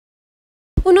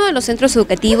Uno de los centros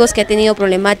educativos que ha tenido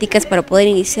problemáticas para poder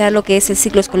iniciar lo que es el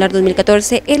ciclo escolar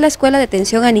 2014 es la Escuela de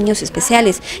Atención a Niños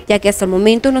Especiales, ya que hasta el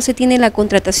momento no se tiene la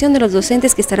contratación de los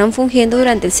docentes que estarán fungiendo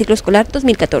durante el ciclo escolar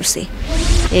 2014.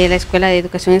 La Escuela de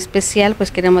Educación Especial, pues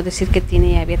queremos decir que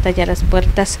tiene abiertas ya las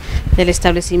puertas del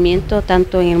establecimiento,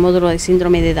 tanto en el módulo de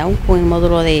síndrome de Down como en el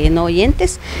módulo de no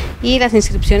oyentes, y las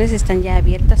inscripciones están ya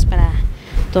abiertas para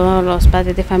todos los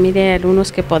padres de familia y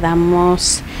alumnos que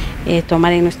podamos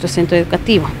tomar en nuestro centro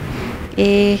educativo.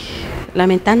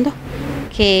 Lamentando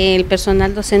que el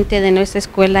personal docente de nuestra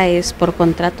escuela es por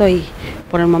contrato y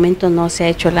por el momento no se ha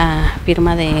hecho la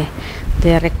firma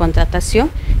de recontratación,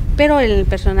 pero el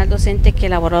personal docente que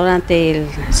elaboró durante el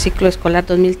ciclo escolar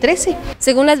 2013.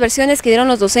 Según las versiones que dieron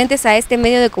los docentes a este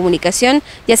medio de comunicación,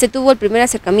 ya se tuvo el primer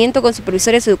acercamiento con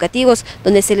supervisores educativos,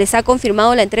 donde se les ha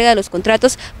confirmado la entrega de los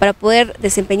contratos para poder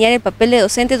desempeñar el papel de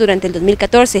docentes durante el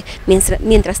 2014.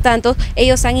 Mientras tanto,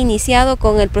 ellos han iniciado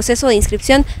con el proceso de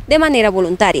inscripción de manera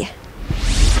voluntaria.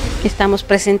 Estamos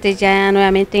presentes ya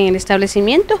nuevamente en el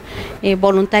establecimiento,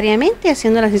 voluntariamente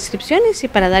haciendo las inscripciones y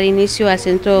para dar inicio al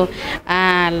centro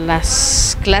a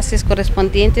las clases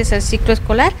correspondientes al ciclo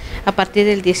escolar a partir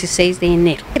del 16 de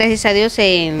enero. Gracias a Dios,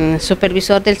 el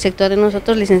supervisor del sector de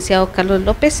nosotros, licenciado Carlos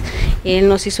López, él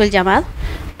nos hizo el llamado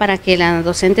para que las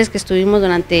docentes que estuvimos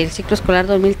durante el ciclo escolar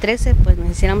 2013 pues nos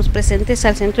hiciéramos presentes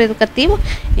al centro educativo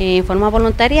en forma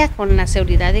voluntaria, con la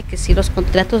seguridad de que sí los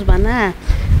contratos van a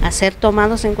ser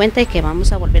tomados en cuenta y que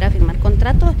vamos a volver a firmar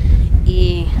contrato,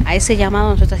 y a ese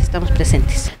llamado nosotras estamos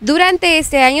presentes. Durante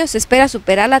este año se espera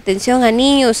superar la atención a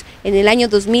niños. En el año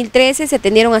 2013 se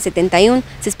atendieron a 71,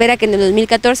 se espera que en el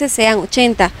 2014 sean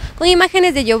 80. Con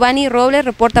imágenes de Giovanni Robles,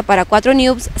 reporta para 4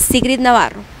 News, Sigrid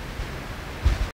Navarro.